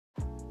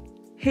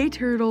Hey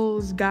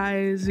turtles,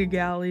 guys,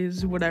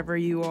 galleys, whatever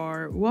you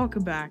are,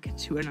 welcome back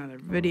to another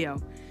video.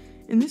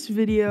 In this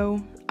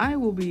video, I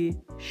will be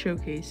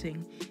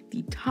showcasing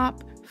the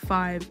top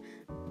 5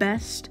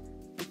 best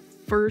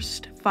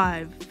first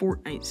 5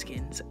 Fortnite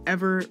skins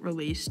ever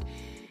released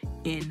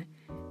in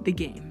the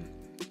game.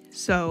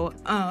 So,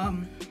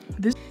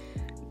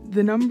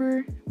 the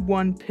number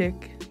 1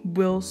 pick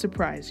will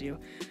surprise you.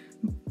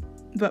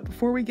 But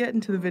before we get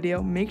into the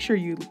video, make sure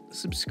you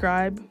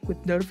subscribe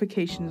with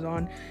notifications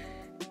on.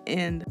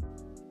 And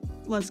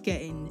let's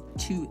get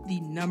into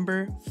the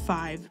number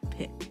 5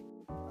 pick.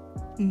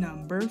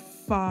 Number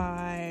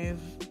 5.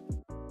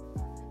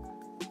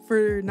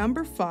 For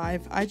number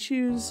 5, I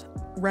choose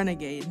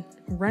Renegade.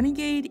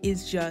 Renegade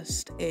is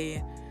just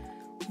a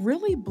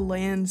really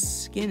bland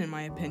skin in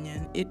my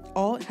opinion.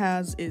 All it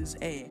has is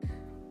a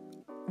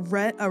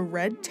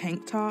red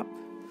tank top,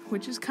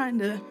 which is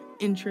kind of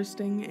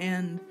interesting,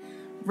 and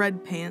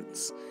red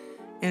pants,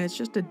 and it's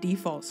just a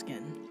default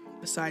skin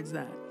besides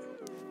that.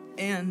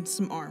 And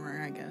some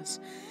armor, I guess.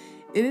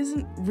 It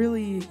isn't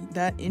really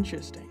that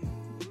interesting,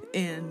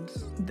 and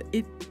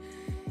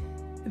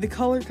the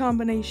color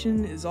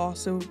combination is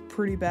also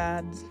pretty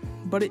bad,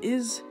 but it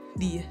is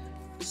the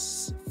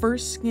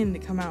first skin to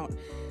come out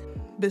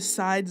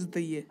besides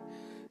the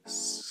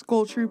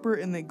Skull Trooper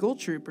and the Gold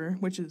Trooper,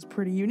 which is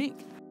pretty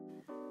unique.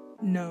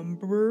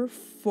 Number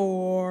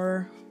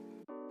 4.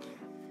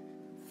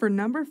 For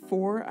number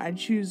 4, I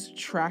choose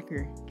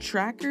Tracker.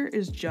 Tracker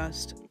is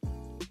just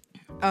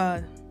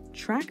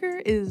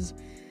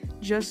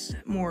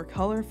more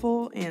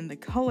colorful, and the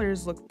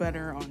colors look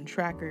better on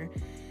Tracker.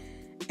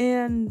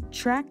 And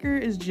Tracker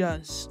is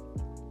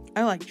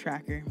I like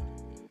Tracker.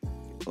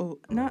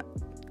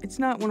 It's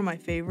not one of my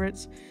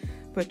favorites,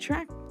 but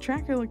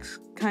Tracker looks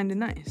kind of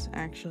nice,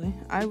 actually.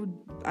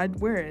 I'd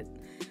wear it.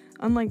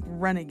 Unlike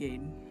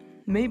Renegade.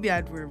 Maybe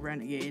I'd wear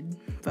Renegade,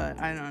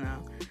 but I don't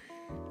know.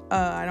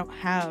 I don't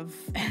have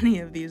any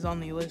of these on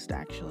the list,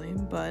 actually,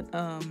 but,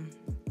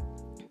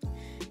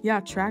 yeah,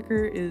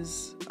 Tracker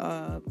is,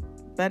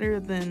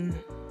 better than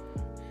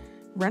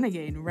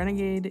Renegade.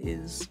 Renegade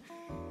is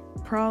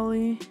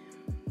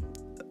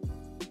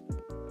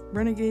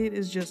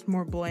just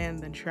more bland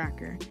than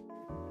Tracker.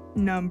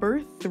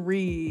 Number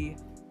 3.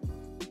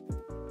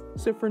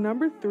 So for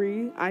number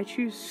 3, I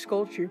choose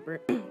Skull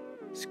Trooper.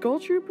 Skull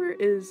Trooper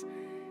is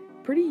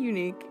pretty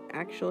unique,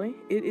 actually.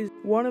 It is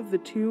one of the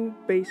 2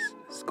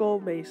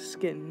 skeleton-based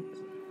skins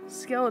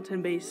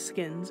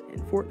in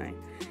Fortnite.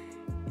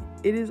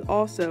 It is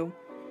also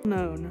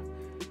known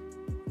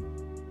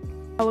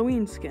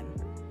Halloween skin.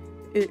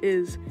 It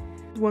is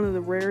one of the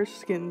rarest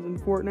skins in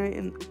Fortnite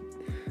and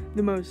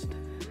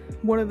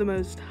one of the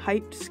most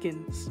hyped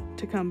skins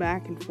to come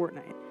back in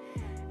Fortnite.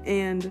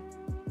 And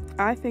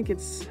I think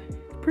it's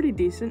pretty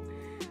decent.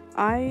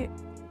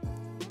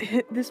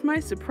 This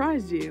might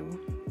surprise you.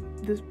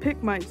 This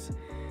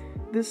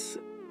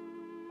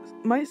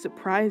might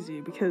surprise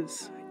you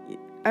because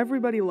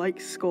everybody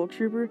likes Skull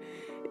Trooper.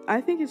 I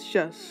think it's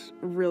just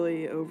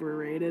really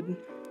overrated.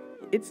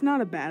 It's not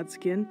a bad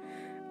skin.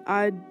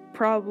 I'd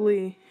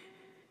probably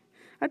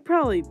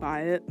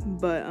buy it,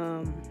 but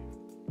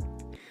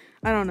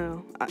I don't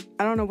know.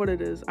 I don't know what it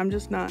is. I'm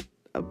just not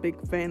a big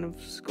fan of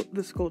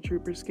the Skull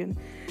Trooper skin.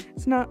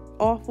 It's not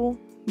awful,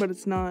 but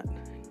it's not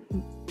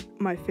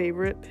my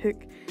favorite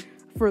pick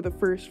for the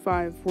first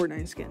 5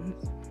 Fortnite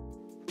skins.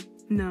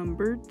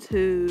 Number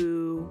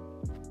 2.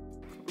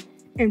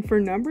 And for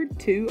number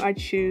 2, I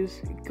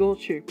choose Gold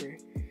Trooper.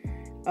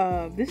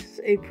 This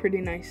is a pretty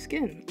nice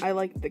skin. I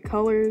like the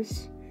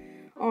colors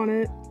on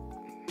it.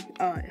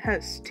 It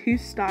has 2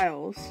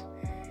 styles,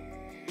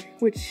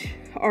 which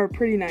are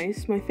pretty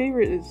nice. My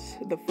favorite is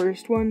the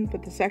first one,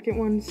 but the second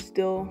one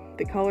still,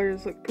 the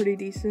colors look pretty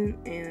decent,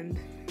 and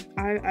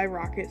I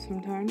rock it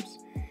sometimes.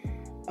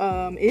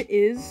 It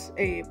is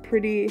a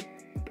pretty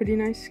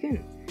nice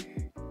skin.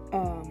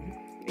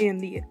 And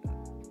the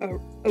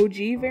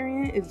OG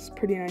variant is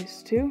pretty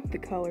nice too. The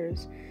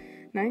colors,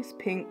 nice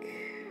pink,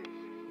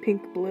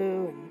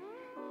 blue, and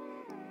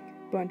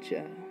a bunch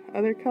of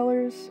other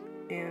colors,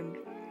 and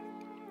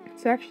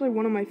it's actually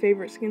one of my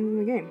favorite skins in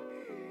the game.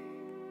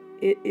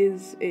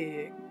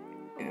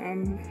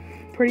 I'm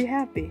pretty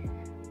happy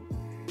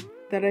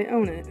that I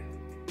own it,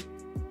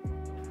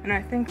 and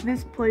I think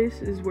this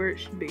place is where it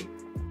should be.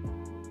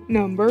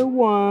 Number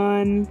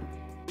 1.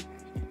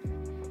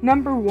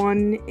 Number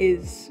 1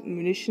 is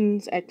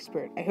Munitions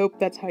Expert. I hope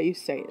that's how you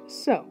say it.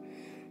 So,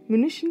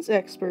 Munitions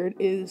Expert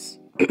is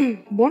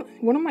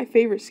one of my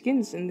favorite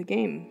skins in the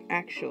game,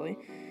 actually.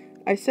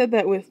 I said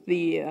that with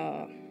the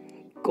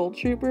Gold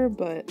Trooper,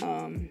 but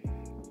I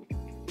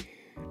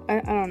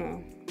don't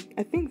know.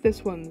 I think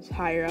this one's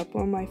higher up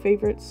on my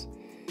favorites.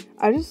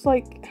 I just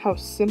like how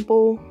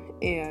simple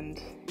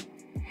and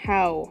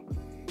how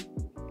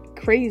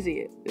crazy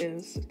it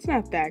is. It's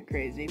not that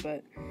crazy,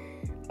 but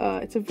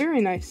it's a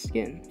very nice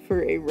skin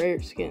for a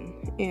rare skin.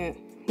 And,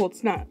 well,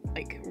 it's not,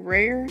 like,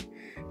 rare,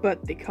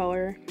 but the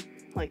color,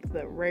 like,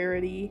 the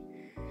rarity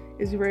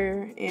is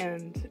rare,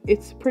 and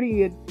it's a pretty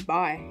good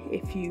buy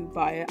if you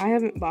buy it. I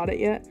haven't bought it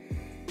yet,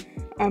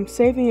 I'm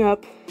saving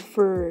up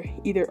for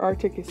either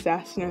Arctic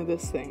Assassin or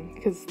this thing,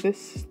 because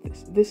this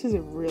is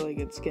a really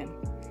good skin.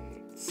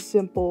 It's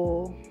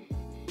simple,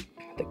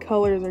 the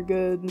colors are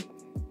good,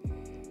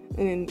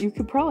 and you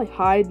could probably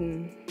hide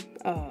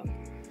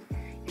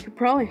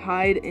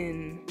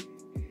in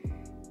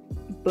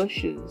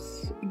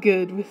bushes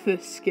good with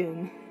this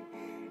skin.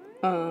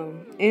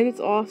 And it's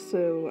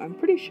also, I'm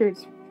pretty sure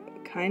it's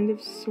kind of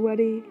a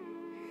sweaty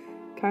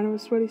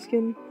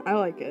skin. I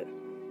like it.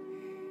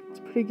 It's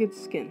a pretty good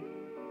skin.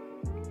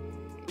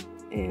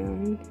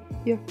 And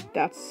yeah,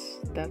 that's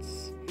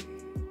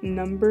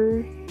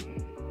number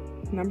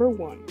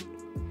 1.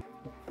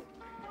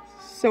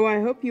 So I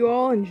hope you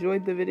all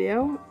enjoyed the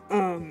video.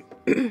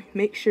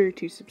 Make sure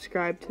to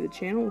subscribe to the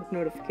channel with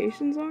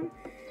notifications on.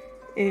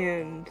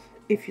 And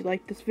if you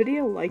like this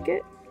video, like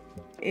it.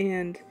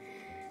 And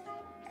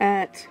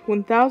at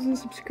 1,000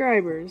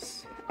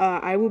 subscribers,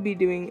 I will be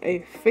doing a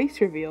face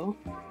reveal.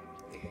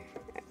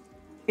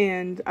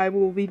 And I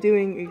will be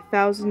doing a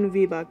 1,000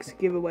 V-Bucks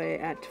giveaway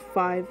at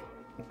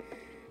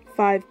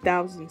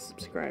 5,000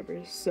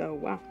 subscribers. So,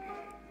 wow.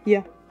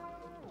 Yeah.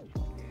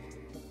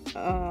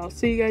 I'll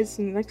see you guys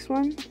in the next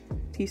one.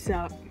 Peace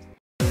out.